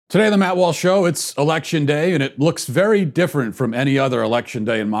Today on the Matt Walsh Show, it's Election Day, and it looks very different from any other election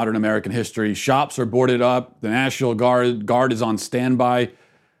day in modern American history. Shops are boarded up, the National Guard is on standby,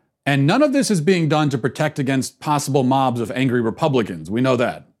 and none of this is being done to protect against possible mobs of angry Republicans. We know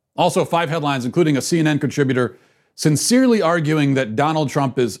that. Also, 5 headlines, including a CNN contributor sincerely arguing that Donald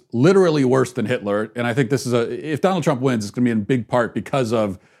Trump is literally worse than Hitler. And I think this is if Donald Trump wins, it's going to be in big part because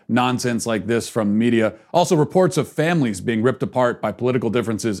of nonsense like this from media. Also, reports of families being ripped apart by political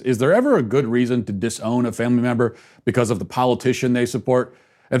differences. Is there ever a good reason to disown a family member because of the politician they support?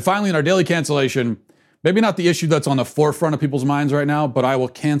 And finally, in our daily cancellation, maybe not the issue that's on the forefront of people's minds right now, but I will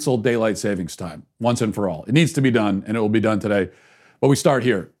cancel daylight savings time once and for all. It needs to be done, and it will be done today. But we start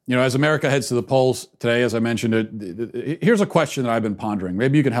here. You know, as America heads to the polls today, as I mentioned, here's a question that I've been pondering.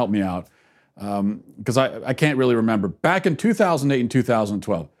 Maybe you can help me out, because I can't really remember. Back in 2008 and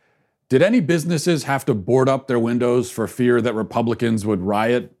 2012, did any businesses have to board up their windows for fear that Republicans would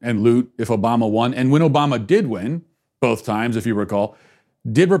riot and loot if Obama won? And when Obama did win, both times, if you recall,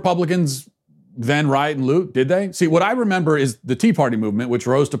 did Republicans then riot and loot? Did they? See, what I remember is the Tea Party movement, which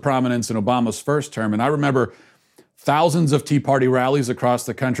rose to prominence in Obama's first term. And I remember thousands of Tea Party rallies across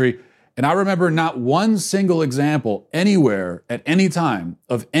the country. And I remember not one single example anywhere at any time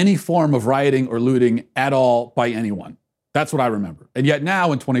of any form of rioting or looting at all by anyone. That's what I remember. And yet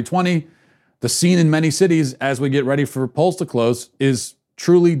now in 2020, the scene in many cities as we get ready for polls to close is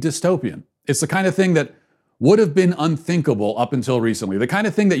truly dystopian. It's the kind of thing that would have been unthinkable up until recently. The kind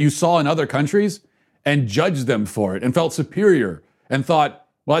of thing that you saw in other countries and judged them for it and felt superior and thought,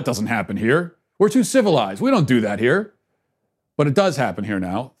 well, that doesn't happen here. We're too civilized. We don't do that here. But it does happen here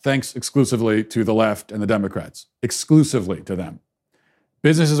now, thanks exclusively to the left and the Democrats. Exclusively to them.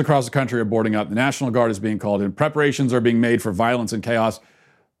 Businesses across the country are boarding up. The National Guard is being called in. Preparations are being made for violence and chaos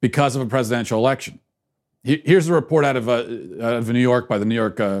because of a presidential election. Here's a report out of New York by the New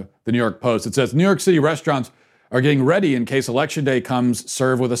York Post. It says New York City restaurants are getting ready in case Election Day comes,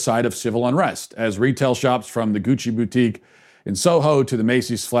 serve with a side of civil unrest, as retail shops from the Gucci boutique in Soho to the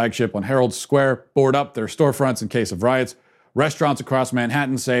Macy's flagship on Herald Square board up their storefronts in case of riots. Restaurants across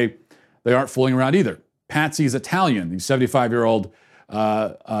Manhattan say they aren't fooling around either. Patsy's Italian, the 75-year-old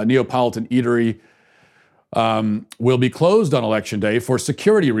Neapolitan eatery, will be closed on Election Day for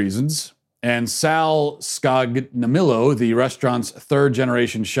security reasons. And Sal Scognamillo, the restaurant's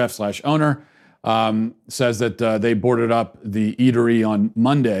third-generation chef/owner, says that they boarded up the eatery on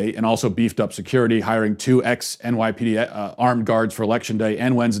Monday and also beefed up security, hiring 2 ex-NYPD armed guards for Election Day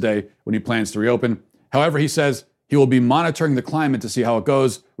and Wednesday when he plans to reopen. However, he says he will be monitoring the climate to see how it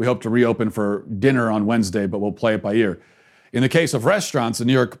goes. We hope to reopen for dinner on Wednesday, but we'll play it by ear. In the case of restaurants, the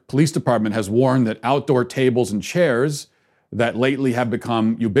New York Police Department has warned that outdoor tables and chairs that lately have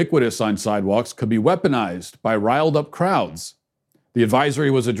become ubiquitous on sidewalks could be weaponized by riled-up crowds. The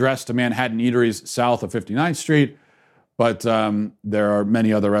advisory was addressed to Manhattan eateries south of 59th Street, but there are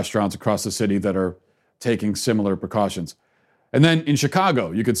many other restaurants across the city that are taking similar precautions. And then in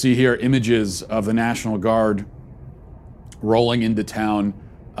Chicago, you could see here images of the National Guard rolling into town.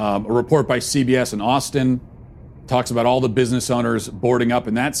 A report by CBS in Austin talks about all the business owners boarding up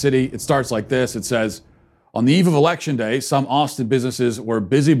in that city. It starts like this. It says, on the eve of Election Day, some Austin businesses were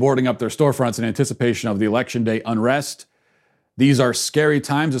busy boarding up their storefronts in anticipation of the Election Day unrest. These are scary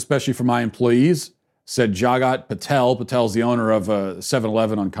times, especially for my employees, said Jagat Patel. Patel's the owner of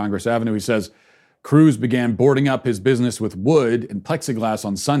 7-Eleven on Congress Avenue. He says crews began boarding up his business with wood and plexiglass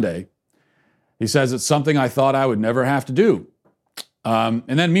on Sunday. He says it's something I thought I would never have to do. And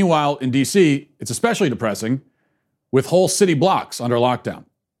then meanwhile, in D.C., it's especially depressing, with whole city blocks under lockdown.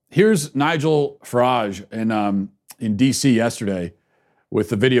 Here's Nigel Farage in D.C. yesterday with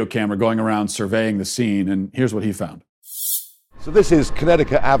the video camera going around surveying the scene, and here's what he found. So this is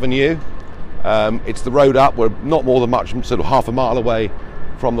Connecticut Avenue. It's the road up. We're not more than sort of half a mile away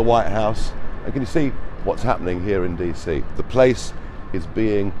from the White House. And can you see what's happening here in D.C.? The place is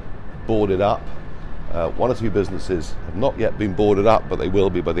being boarded up. 1 or 2 businesses have not yet been boarded up, but they will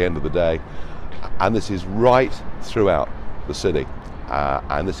be by the end of the day. And this is right throughout the city.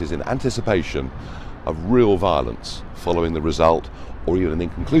 And this is in anticipation of real violence following the result, or even an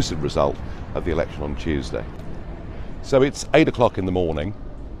inconclusive result, of the election on Tuesday. So it's 8 o'clock in the morning.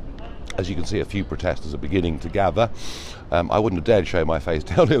 As you can see, a few protesters are beginning to gather. I wouldn't have dared show my face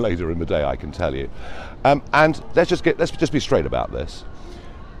down here later in the day, I can tell you. And let's just be straight about this.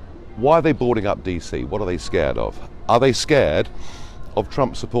 Why are they boarding up DC? What are they scared of? Are they scared of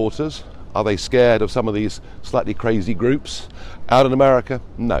Trump supporters? Are they scared of some of these slightly crazy groups out in America?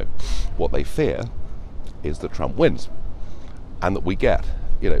 No. What they fear is that Trump wins, and that we get,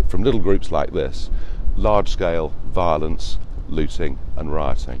 from little groups like this, large-scale violence, looting and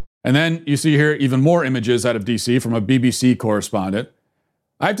rioting. And then you see here even more images out of DC from a BBC correspondent.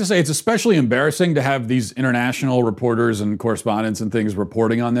 I have to say, it's especially embarrassing to have these international reporters and correspondents and things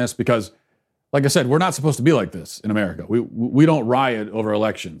reporting on this because, like I said, we're not supposed to be like this in America. We don't riot over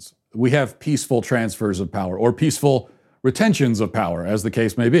elections. We have peaceful transfers of power or peaceful retentions of power, as the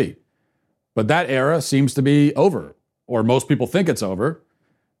case may be. But that era seems to be over, or most people think it's over.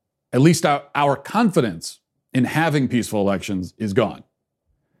 At least our confidence in having peaceful elections is gone.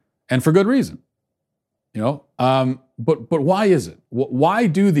 And for good reason. But why is it? Why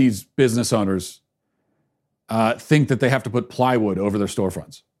do these business owners think that they have to put plywood over their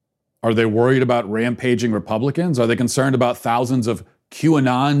storefronts? Are they worried about rampaging Republicans? Are they concerned about thousands of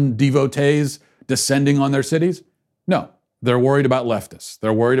QAnon devotees descending on their cities? No, they're worried about leftists.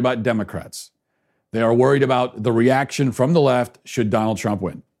 They're worried about Democrats. They are worried about the reaction from the left should Donald Trump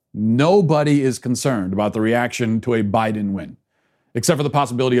win. Nobody is concerned about the reaction to a Biden win, except for the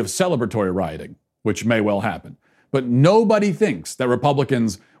possibility of celebratory rioting, which may well happen. But nobody thinks that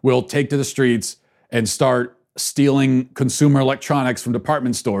Republicans will take to the streets and start stealing consumer electronics from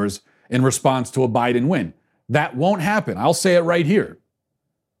department stores in response to a Biden win. That won't happen. I'll say it right here.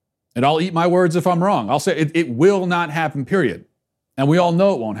 And I'll eat my words if I'm wrong. I'll say it will not happen, period. And we all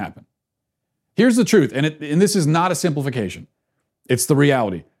know it won't happen. Here's the truth, and this is not a simplification. It's the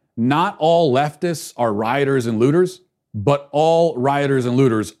reality. Not all leftists are rioters and looters, but all rioters and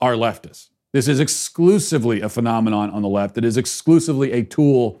looters are leftists. This is exclusively a phenomenon on the left. It is exclusively a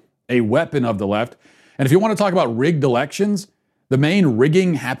tool, a weapon of the left. And if you want to talk about rigged elections, the main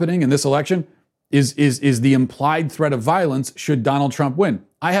rigging happening in this election is the implied threat of violence should Donald Trump win.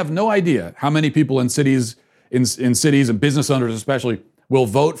 I have no idea how many people in cities and business owners especially will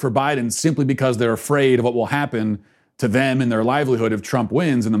vote for Biden simply because they're afraid of what will happen to them and their livelihood if Trump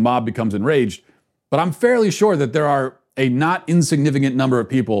wins and the mob becomes enraged. But I'm fairly sure that there are a not insignificant number of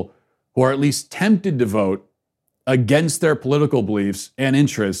people who are at least tempted to vote against their political beliefs and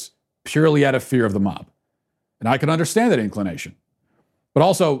interests purely out of fear of the mob. And I can understand that inclination. But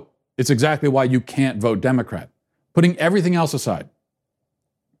also, it's exactly why you can't vote Democrat. Putting everything else aside,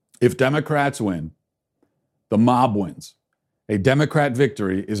 if Democrats win, the mob wins. A Democrat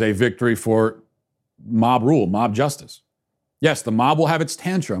victory is a victory for mob rule, mob justice. Yes, the mob will have its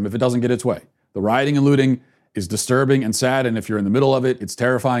tantrum if it doesn't get its way. The rioting and looting is disturbing and sad, and if you're in the middle of it, it's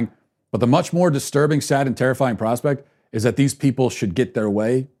terrifying. But the much more disturbing, sad, and terrifying prospect is that these people should get their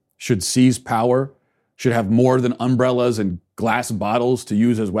way, should seize power, should have more than umbrellas and glass bottles to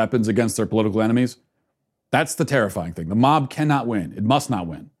use as weapons against their political enemies. That's the terrifying thing. The mob cannot win. It must not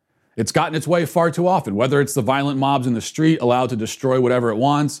win. It's gotten its way far too often, whether it's the violent mobs in the street allowed to destroy whatever it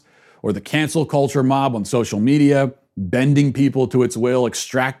wants, or the cancel culture mob on social media, bending people to its will,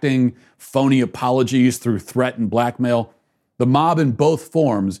 extracting phony apologies through threat and blackmail. The mob in both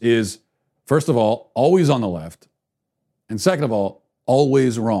forms is, first of all, always on the left, and second of all,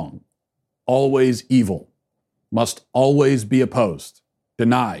 always wrong, always evil, must always be opposed,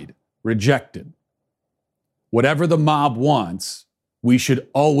 denied, rejected. Whatever the mob wants, we should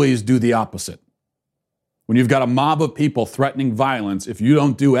always do the opposite. When you've got a mob of people threatening violence, if you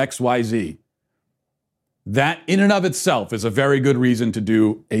don't do X, Y, Z, that in and of itself is a very good reason to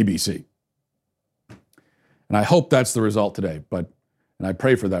do ABC. And I hope that's the result today, and I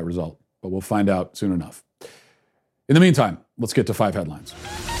pray for that result, but we'll find out soon enough. In the meantime, let's get to 5 headlines.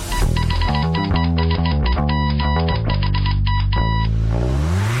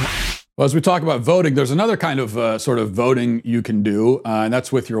 Well, as we talk about voting, there's another kind of sort of voting you can do, and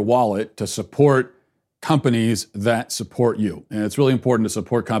that's with your wallet to support companies that support you. And it's really important to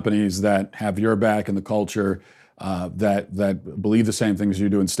support companies that have your back in the culture, that believe the same things you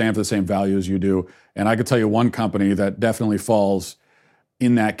do and stand for the same values you do. And I could tell you one company that definitely falls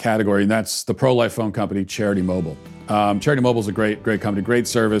in that category, and that's the pro-life phone company, Charity Mobile. Charity Mobile is a great company, great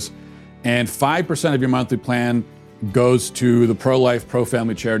service. And 5% of your monthly plan goes to the pro-life,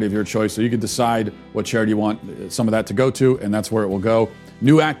 pro-family charity of your choice. So you can decide what charity you want some of that to go to, and that's where it will go.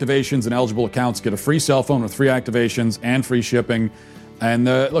 New activations and eligible accounts get a free cell phone with free activations and free shipping. And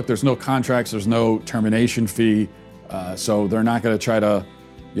look, there's no contracts, there's no termination fee, so they're not going to try to,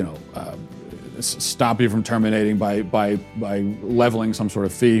 stop you from terminating by leveling some sort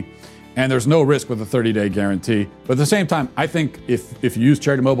of fee. And there's no risk with a 30-day guarantee. But at the same time, I think if you use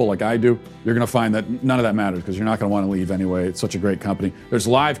Charity Mobile like I do, you're going to find that none of that matters because you're not going to want to leave anyway. It's such a great company. There's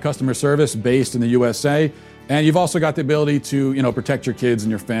live customer service based in the USA, and you've also got the ability to protect your kids and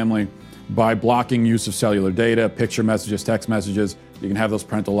your family by blocking use of cellular data, picture messages, text messages. You can have those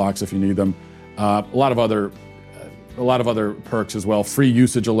parental locks if you need them. A lot of other perks as well. Free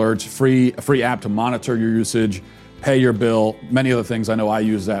usage alerts, free app to monitor your usage. pay your bill, many other things. I know I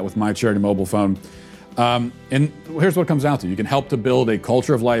use that with my Charity Mobile phone. And here's what it comes down to. You can help to build a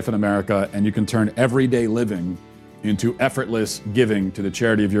culture of life in America, and you can turn everyday living into effortless giving to the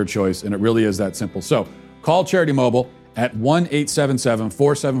charity of your choice, and it really is that simple. So call Charity Mobile at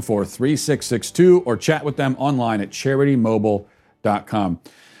 1-877-474-3662 or chat with them online at CharityMobile.com.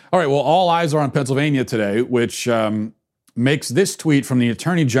 All right, well, all eyes are on Pennsylvania today, which makes this tweet from the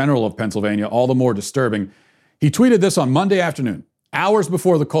Attorney General of Pennsylvania all the more disturbing. He tweeted this on Monday afternoon, hours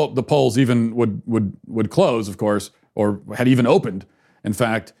before the polls even would close, of course, or had even opened, in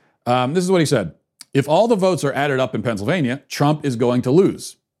fact. This is what he said. If all the votes are added up in Pennsylvania, Trump is going to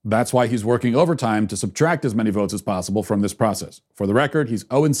lose. That's why he's working overtime to subtract as many votes as possible from this process. For the record, he's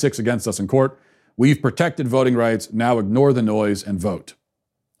 0-6 against us in court. We've protected voting rights. Now ignore the noise and vote.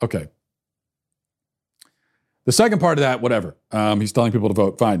 Okay. The second part of that, whatever. He's telling people to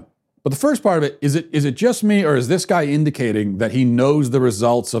vote. Fine. But the first part of it, is it just me, or is this guy indicating that he knows the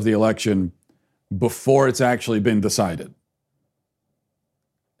results of the election before it's actually been decided?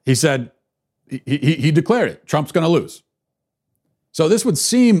 He said, he declared it. Trump's going to lose. So this would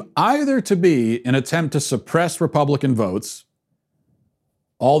seem either to be an attempt to suppress Republican votes,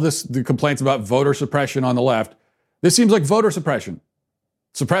 the complaints about voter suppression on the left. This seems like voter suppression,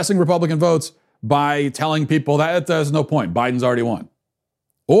 suppressing Republican votes by telling people that there's no point. Biden's already won.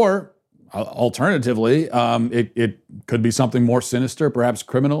 Or alternatively, it could be something more sinister, perhaps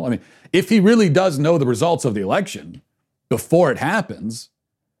criminal. I mean, if he really does know the results of the election before it happens,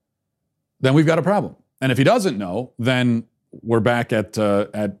 then we've got a problem. And if he doesn't know, then we're back at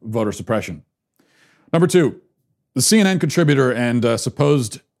voter suppression. Number two, the CNN contributor and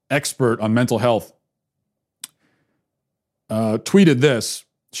supposed expert on mental health tweeted this.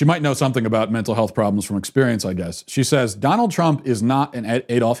 She might know something about mental health problems from experience, I guess. She says, Donald Trump is not an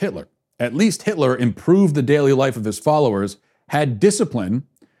Adolf Hitler. At least Hitler improved the daily life of his followers, had discipline,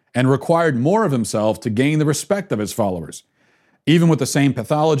 and required more of himself to gain the respect of his followers. Even with the same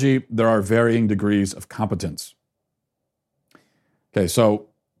pathology, there are varying degrees of competence. Okay, so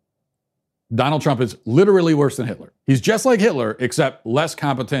Donald Trump is literally worse than Hitler. He's just like Hitler, except less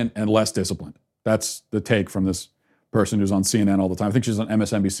competent and less disciplined. That's the take from this person who's on CNN all the time. I think she's on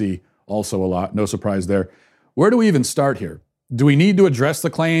MSNBC also a lot. No surprise there. Where do we even start here? Do we need to address the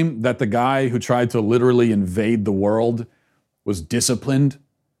claim that the guy who tried to literally invade the world was disciplined?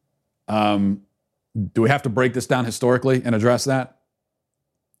 Do we have to break this down historically and address that?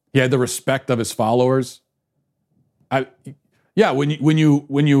 He had the respect of his followers. When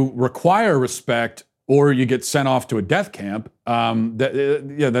you require respect or you get sent off to a death camp,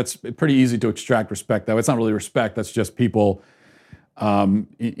 that's pretty easy to extract respect. Though it's not really respect; that's just people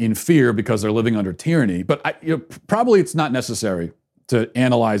in fear because they're living under tyranny. But probably it's not necessary to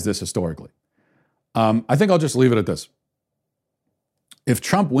analyze this historically. I think I'll just leave it at this: if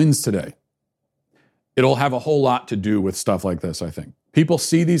Trump wins today, it'll have a whole lot to do with stuff like this. I think people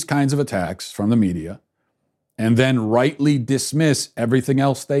see these kinds of attacks from the media, and then rightly dismiss everything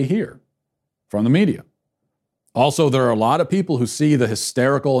else they hear from the media. Also, there are a lot of people who see the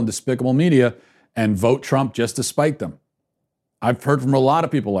hysterical and despicable media and vote Trump just to spite them. I've heard from a lot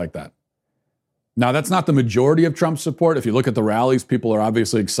of people like that. Now, that's not the majority of Trump's support. If you look at the rallies, people are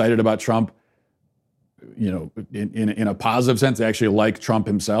obviously excited about Trump, in a positive sense. They actually like Trump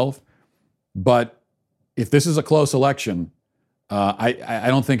himself. But if this is a close election, I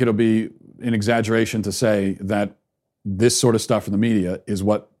don't think it'll be an exaggeration to say that this sort of stuff from the media is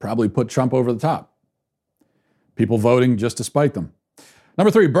what probably put Trump over the top. People voting just to spite them.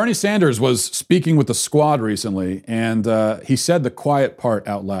 Number three, Bernie Sanders was speaking with the Squad recently, and he said the quiet part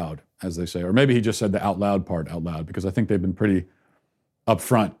out loud, as they say. Or maybe he just said the out loud part out loud, because I think they've been pretty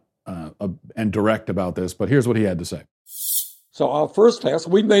upfront and direct about this. But here's what he had to say. So our first task,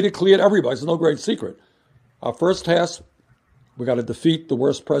 we made it clear to everybody, it's no great secret. Our first task, we got to defeat the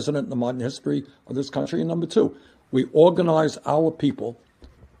worst president in the modern history of this country. And number two, we organize our people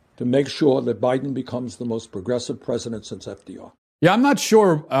to make sure that Biden becomes the most progressive president since FDR. Yeah, I'm not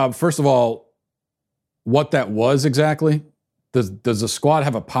sure, first of all, what that was exactly. Does the Squad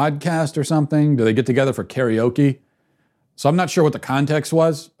have a podcast or something? Do they get together for karaoke? So I'm not sure what the context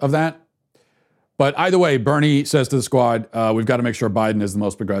was of that. But either way, Bernie says to the Squad, we've got to make sure Biden is the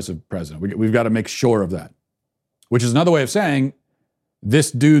most progressive president. We've got to make sure of that, which is another way of saying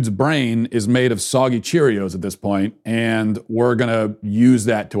this dude's brain is made of soggy Cheerios at this point, and we're going to use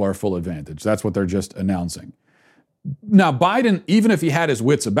that to our full advantage. That's what they're just announcing. Now, Biden, even if he had his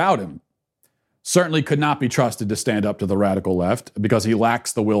wits about him, certainly could not be trusted to stand up to the radical left because he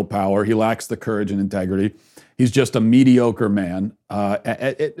lacks the willpower, he lacks the courage and integrity. He's just a mediocre man,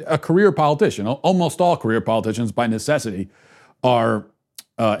 a career politician. Almost all career politicians, by necessity, are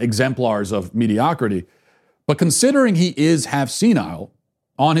exemplars of mediocrity. But considering he is half senile,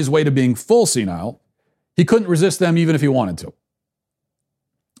 on his way to being full senile, he couldn't resist them even if he wanted to.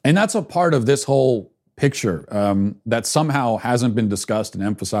 And that's a part of this whole picture that somehow hasn't been discussed and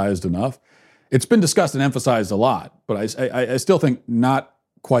emphasized enough. It's been discussed and emphasized a lot, but I still think not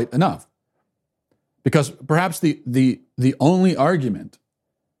quite enough. Because perhaps the only argument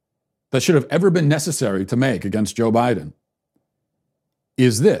that should have ever been necessary to make against Joe Biden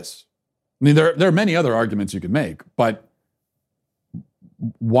is this. I mean, there are many other arguments you could make, but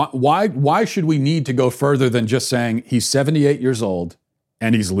why should we need to go further than just saying he's 78 years old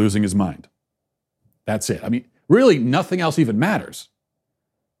and he's losing his mind? That's it. I mean, really, nothing else even matters.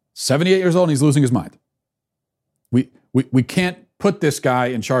 78 years old and he's losing his mind. We can't put this guy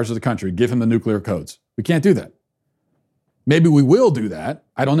in charge of the country, give him the nuclear codes. We can't do that. Maybe we will do that.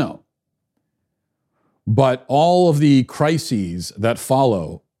 I don't know. But all of the crises that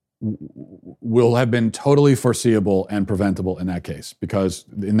follow will have been totally foreseeable and preventable in that case, because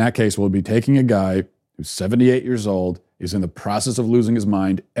in that case, we'll be taking a guy who's 78 years old, is in the process of losing his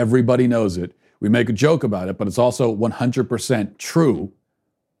mind. Everybody knows it. We make a joke about it, but it's also 100% true.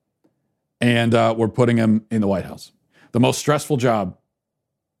 And we're putting him in the White House. The most stressful job.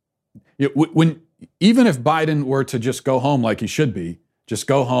 Even if Biden were to just go home like he should be, just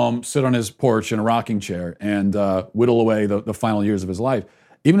go home, sit on his porch in a rocking chair, and whittle away the final years of his life.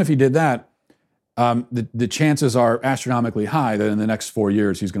 Even if he did that, the chances are astronomically high that in the next 4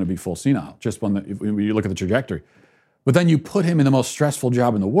 years he's going to be full senile, just when you look at the trajectory. But then you put him in the most stressful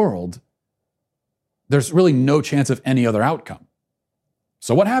job in the world, there's really no chance of any other outcome.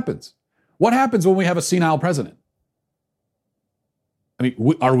 So what happens? What happens when we have a senile president? I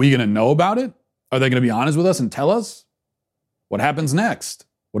mean, are we going to know about it? Are they going to be honest with us and tell us? What happens next?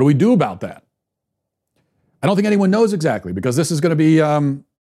 What do we do about that? I don't think anyone knows exactly, because this is going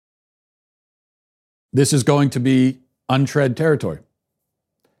to be untread territory.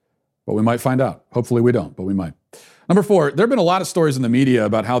 But we might find out. Hopefully we don't, but we might. Number 4, there have been a lot of stories in the media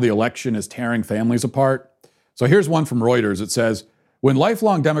about how the election is tearing families apart. So here's one from Reuters. It says, when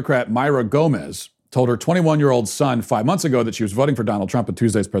lifelong Democrat Myra Gomez told her 21-year-old son 5 months ago that she was voting for Donald Trump in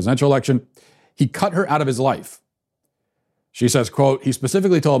Tuesday's presidential election, he cut her out of his life. She says, quote, he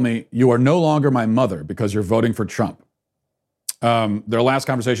specifically told me, you are no longer my mother because you're voting for Trump. Their last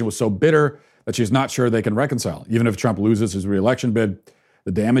conversation was so bitter that she's not sure they can reconcile. Even if Trump loses his re-election bid,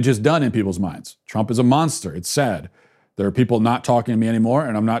 the damage is done in people's minds. Trump is a monster. It's sad. There are people not talking to me anymore,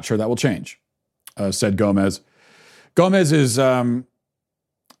 and I'm not sure that will change, said Gomez. Gomez is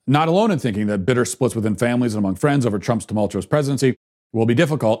not alone in thinking that bitter splits within families and among friends over Trump's tumultuous presidency will be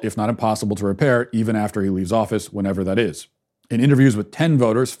difficult, if not impossible, to repair even after he leaves office, whenever that is. In interviews with 10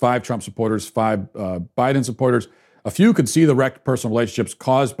 voters, 5 Trump supporters, 5 Biden supporters, a few could see the wrecked personal relationships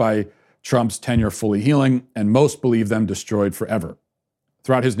caused by Trump's tenure fully healing, and most believe them destroyed forever.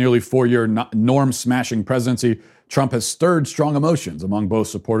 Throughout his nearly 4-year norm-smashing presidency, Trump has stirred strong emotions among both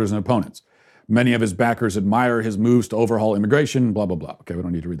supporters and opponents. Many of his backers admire his moves to overhaul immigration, blah, blah, blah. Okay, we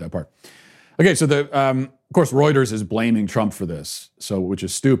don't need to read that part. Okay, so of course, Reuters is blaming Trump for this, which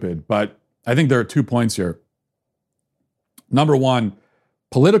is stupid, but I think there are 2 points here. Number 1,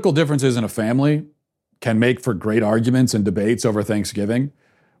 political differences in a family can make for great arguments and debates over Thanksgiving,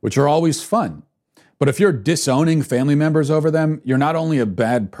 which are always fun. But if you're disowning family members over them, you're not only a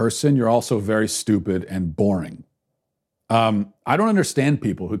bad person, you're also very stupid and boring. I don't understand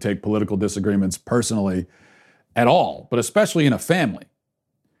people who take political disagreements personally at all, but especially in a family.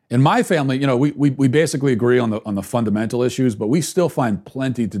 In my family, we basically agree on the fundamental issues, but we still find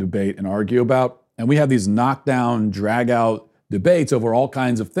plenty to debate and argue about. And we have these knockdown, drag-out debates over all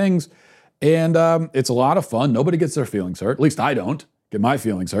kinds of things. And it's a lot of fun. Nobody gets their feelings hurt. At least I don't get my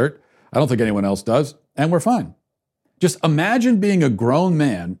feelings hurt. I don't think anyone else does. And we're fine. Just imagine being a grown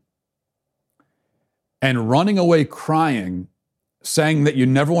man and running away crying, saying that you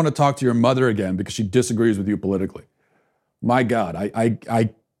never want to talk to your mother again because she disagrees with you politically. My God, I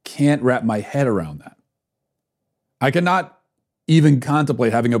can't wrap my head around that. I cannot even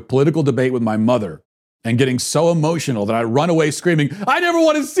contemplate having a political debate with my mother and getting so emotional that I run away screaming, I never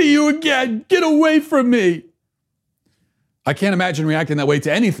want to see you again. Get away from me. I can't imagine reacting that way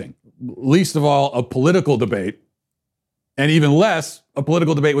to anything, least of all a political debate, and even less a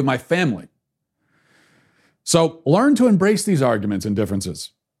political debate with my family. So learn to embrace these arguments and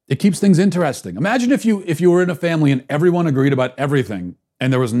differences. It keeps things interesting. Imagine if you were in a family and everyone agreed about everything,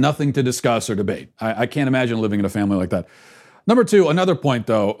 and there was nothing to discuss or debate. I can't imagine living in a family like that. Number two, another point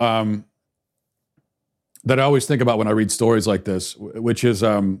though, that I always think about when I read stories like this, which is,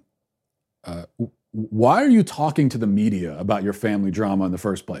 why are you talking to the media about your family drama in the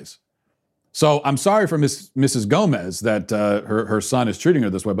first place? So I'm sorry for Mrs. Gomez that her son is treating her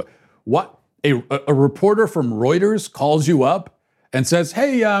this way, but what a reporter from Reuters calls you up and says,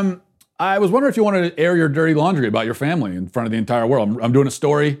 hey, I was wondering if you wanted to air your dirty laundry about your family in front of the entire world. I'm doing a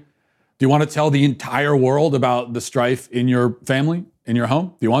story. Do you want to tell the entire world about the strife in your family, in your home?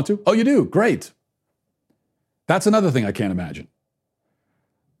 Do you want to? Oh, you do? Great. That's another thing I can't imagine.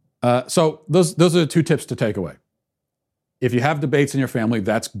 So those are the two tips to take away. If you have debates in your family,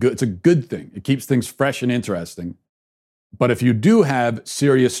 that's good. It's a good thing. It keeps things fresh and interesting. But if you do have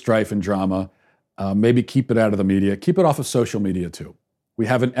serious strife and drama, maybe keep it out of the media. Keep it off of social media too. We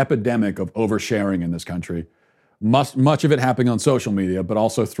have an epidemic of oversharing in this country. Much of it happening on social media, but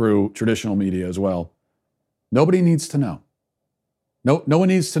also through traditional media as well. Nobody needs to know. No one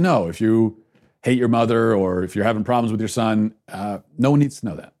needs to know if you hate your mother or if you're having problems with your son. No one needs to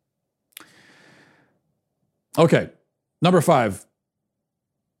know that. Okay, number 5.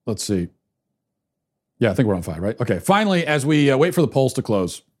 Let's see. Yeah, I think we're on 5, right? Okay, finally, as we wait for the polls to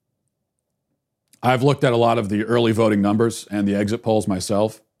close, I've looked at a lot of the early voting numbers and the exit polls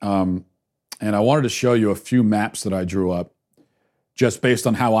myself, and I wanted to show you a few maps that I drew up just based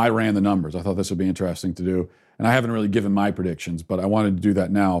on how I ran the numbers. I thought this would be interesting to do, and I haven't really given my predictions, but I wanted to do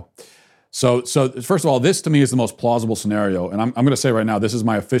that now. So first of all, this to me is the most plausible scenario, and I'm going to say right now, this is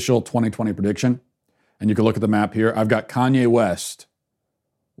my official 2020 prediction, and you can look at the map here. I've got Kanye West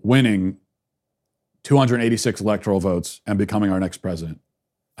winning 286 electoral votes and becoming our next president.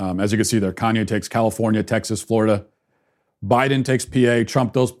 As you can see there, Kanye takes California, Texas, Florida. Biden takes PA.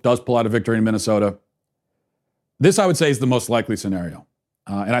 Trump does pull out a victory in Minnesota. This, I would say, is the most likely scenario.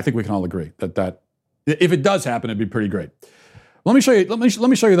 And I think we can all agree that if it does happen, it'd be pretty great. Let me show you. Let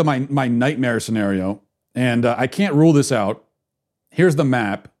me show you my nightmare scenario. And I can't rule this out. Here's the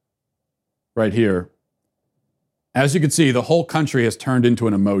map right here. As you can see, the whole country has turned into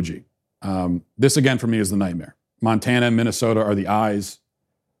an emoji. This, again, for me, is the nightmare. Montana and Minnesota are the eyes.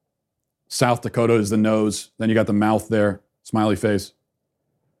 South Dakota is the nose. Then you got the mouth there, smiley face.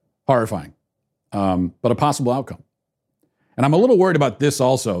 Horrifying, but a possible outcome. And I'm a little worried about this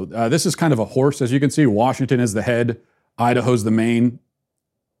also. This is kind of a horse, as you can see. Washington is the head. Idaho's the mane.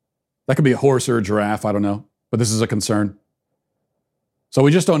 That could be a horse or a giraffe, I don't know. But this is a concern. So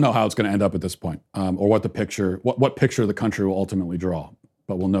we just don't know how it's going to end up at this point, or what the picture, what picture the country will ultimately draw.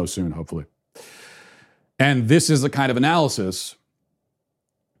 But we'll know soon, hopefully. And this is the kind of analysis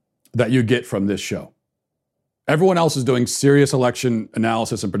that you get from this show. Everyone else is doing serious election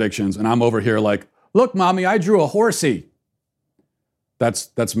analysis and predictions, and I'm over here like, look, mommy, I drew a horsey.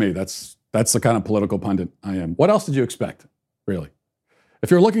 That's me. That's the kind of political pundit I am. What else did you expect, really?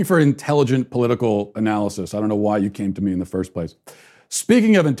 If you're looking for intelligent political analysis, I don't know why you came to me in the first place.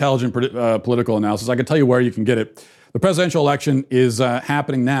 Speaking of intelligent political analysis, I can tell you where you can get it. The presidential election is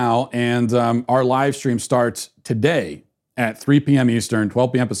happening now, and our live stream starts today at 3 p.m. Eastern,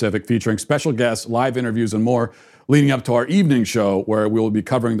 12 p.m. Pacific, featuring special guests, live interviews, and more, leading up to our evening show, where we will be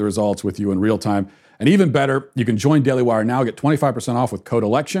covering the results with you in real time. And even better, you can join Daily Wire now, get 25% off with code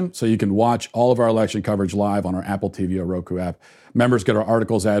ELECTION, so you can watch all of our election coverage live on our Apple TV or Roku app. Members get our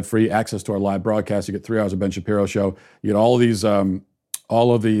articles ad-free, access to our live broadcast. You get 3 hours of Ben Shapiro show. You get all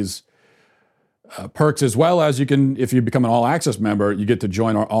of these perks, as well as you can, if you become an All Access member, you get to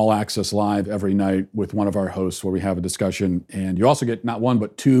join our All Access Live every night with one of our hosts where we have a discussion. And you also get not one,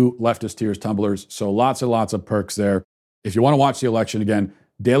 but 2 Leftist Tears tumblers. So lots and lots of perks there. If you want to watch the election again,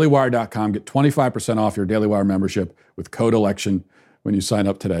 dailywire.com, get 25% off your Daily Wire membership with code ELECTION when you sign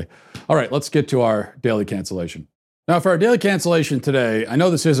up today. All right, let's get to our daily cancellation. Now, for our daily cancellation today, I know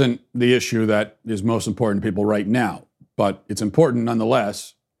this isn't the issue that is most important to people right now, but it's important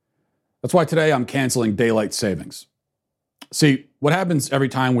nonetheless. That's why today I'm canceling daylight savings. See, what happens every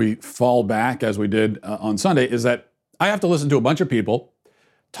time we fall back, as we did on Sunday, is that I have to listen to a bunch of people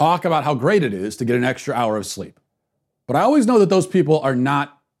talk about how great it is to get an extra hour of sleep. But I always know that those people are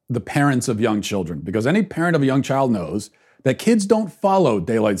not the parents of young children, because any parent of a young child knows that kids don't follow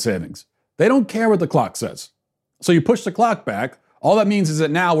daylight savings. They don't care what the clock says. So you push the clock back. All that means is that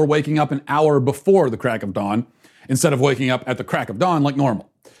now we're waking up an hour before the crack of dawn instead of waking up at the crack of dawn like normal.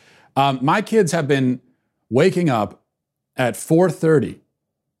 My kids have been waking up at 4:30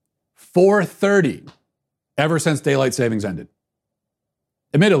 ever since daylight savings ended.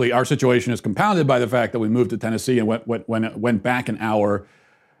 Admittedly, our situation is compounded by the fact that we moved to Tennessee and went back an hour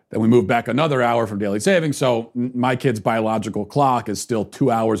Then we move back another hour from daily savings. So my kid's biological clock is still 2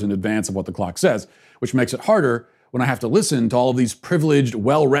 hours in advance of what the clock says, which makes it harder when I have to listen to all of these privileged,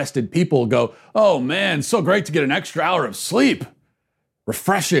 well-rested people go, oh man, so great to get an extra hour of sleep.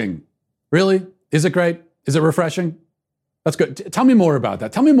 Refreshing. Really? Is it great? Is it refreshing? That's good. Tell me more about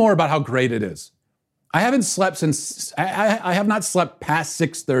that. Tell me more about how great it is. I haven't slept since, I have not slept past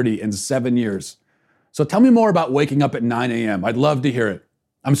 6:30 in 7 years. So tell me more about waking up at 9 a.m. I'd love to hear it.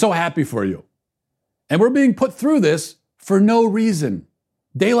 I'm so happy for you. And we're being put through this for no reason.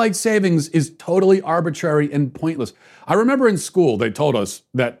 Daylight savings is totally arbitrary and pointless. I remember in school, they told us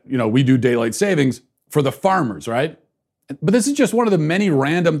that, we do daylight savings for the farmers, right? But this is just one of the many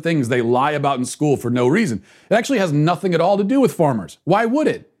random things they lie about in school for no reason. It actually has nothing at all to do with farmers. Why would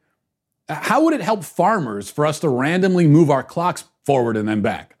it? How would it help farmers for us to randomly move our clocks forward and then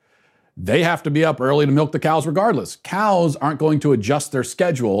back? They have to be up early to milk the cows regardless. Cows aren't going to adjust their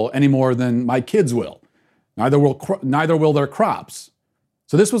schedule any more than my kids will. Neither will their crops.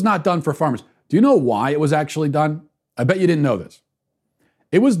 So this was not done for farmers. Do you know why it was actually done? I bet you didn't know this.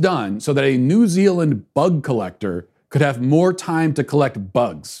 It was done so that a New Zealand bug collector could have more time to collect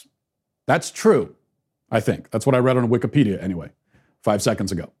bugs. That's true, I think. That's what I read on Wikipedia anyway, 5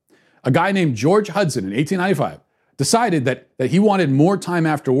 seconds ago. A guy named George Hudson in 1895 decided that he wanted more time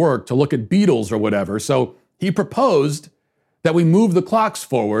after work to look at beetles or whatever, so he proposed that we move the clocks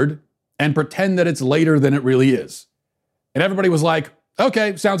forward and pretend that it's later than it really is. And everybody was like,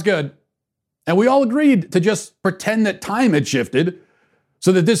 okay, sounds good. And we all agreed to just pretend that time had shifted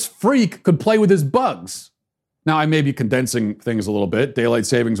so that this freak could play with his bugs. Now, I may be condensing things a little bit. Daylight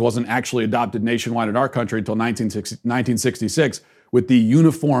savings wasn't actually adopted nationwide in our country until 1966 with the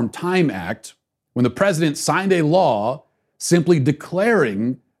Uniform Time Act, when the president signed a law simply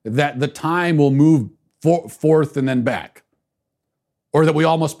declaring that the time will move forth and then back, or that we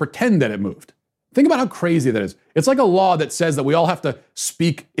all must pretend that it moved. Think about how crazy that is. It's like a law that says that we all have to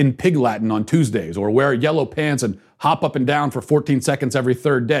speak in Pig Latin on Tuesdays or wear yellow pants and hop up and down for 14 seconds every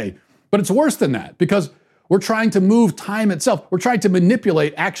third day. But it's worse than that because we're trying to move time itself. We're trying to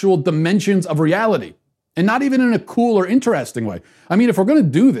manipulate actual dimensions of reality, and not even in a cool or interesting way. I mean, if we're going to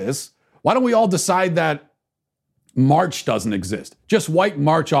do this, why don't we all decide that March doesn't exist? Just wipe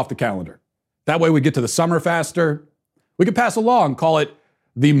March off the calendar. That way we get to the summer faster. We could pass a law and call it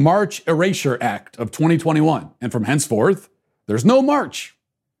the March Erasure Act of 2021. And from henceforth, there's no March.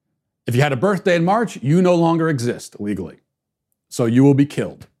 If you had a birthday in March, you no longer exist legally. So you will be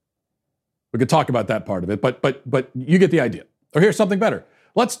killed. We could talk about that part of it, but you get the idea. Or here's something better.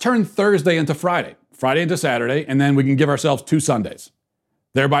 Let's turn Thursday into Friday, Friday into Saturday, and then we can give ourselves 2 Sundays,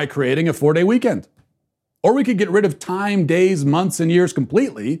 thereby creating a 4-day weekend. Or we could get rid of time, days, months, and years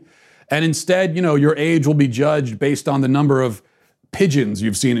completely, and instead, your age will be judged based on the number of pigeons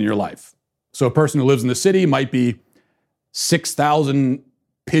you've seen in your life. So a person who lives in the city might be 6,000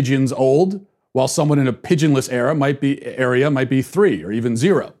 pigeons old, while someone in a pigeonless area might be 3 or even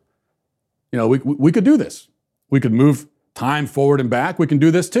 0. We could do this. We could move time forward and back. We can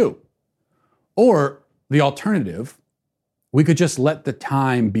do this too. Or the alternative, we could just let the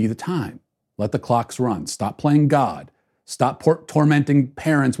time be the time. Let the clocks run. Stop playing God. Stop tormenting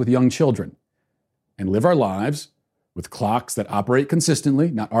parents with young children. And live our lives with clocks that operate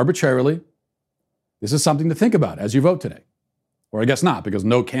consistently, not arbitrarily. This is something to think about as you vote today. Or I guess not, because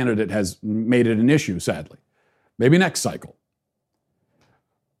no candidate has made it an issue, sadly. Maybe next cycle.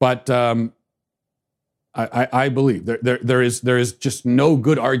 But I believe there is just no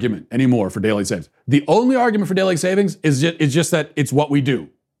good argument anymore for daylight savings. The only argument for daylight savings is just that it's what we do.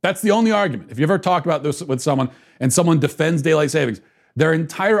 That's the only argument. If you ever talk about this with someone and someone defends daylight savings, their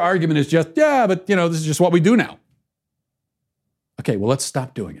entire argument is just, yeah, but this is just what we do now. Okay, well, let's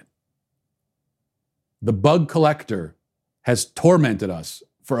stop doing it. The bug collector has tormented us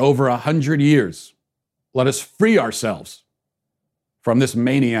for over 100 years. Let us free ourselves from this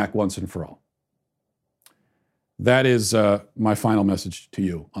maniac once and for all. That is my final message to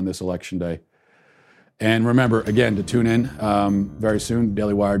you on this election day. And remember, again, to tune in very soon,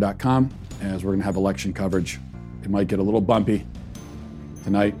 dailywire.com, as we're going to have election coverage. It might get a little bumpy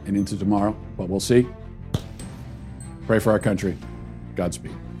tonight and into tomorrow, but we'll see. Pray for our country.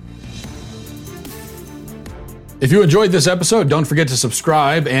 Godspeed. If you enjoyed this episode, don't forget to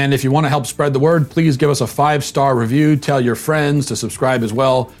subscribe. And if you want to help spread the word, please give us a 5-star review. Tell your friends to subscribe as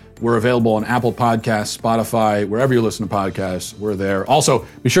well. We're available on Apple Podcasts, Spotify, wherever you listen to podcasts, we're there. Also,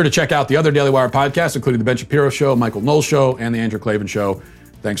 be sure to check out the other Daily Wire podcasts, including The Ben Shapiro Show, Michael Knowles Show, and The Andrew Klavan Show.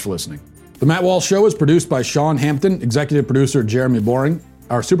 Thanks for listening. The Matt Walsh Show is produced by Sean Hampton, executive producer Jeremy Boring.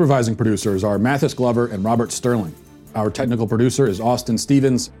 Our supervising producers are Mathis Glover and Robert Sterling. Our technical producer is Austin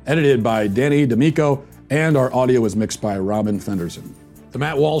Stevens, edited by Danny D'Amico, and our audio is mixed by Robin Fenderson. The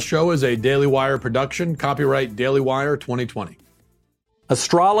Matt Walsh Show is a Daily Wire production, copyright Daily Wire 2020.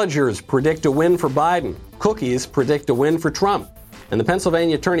 Astrologers predict a win for Biden. Cookies predict a win for Trump. And the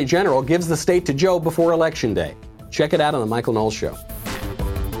Pennsylvania Attorney General gives the state to Joe before Election Day. Check it out on The Michael Knowles Show.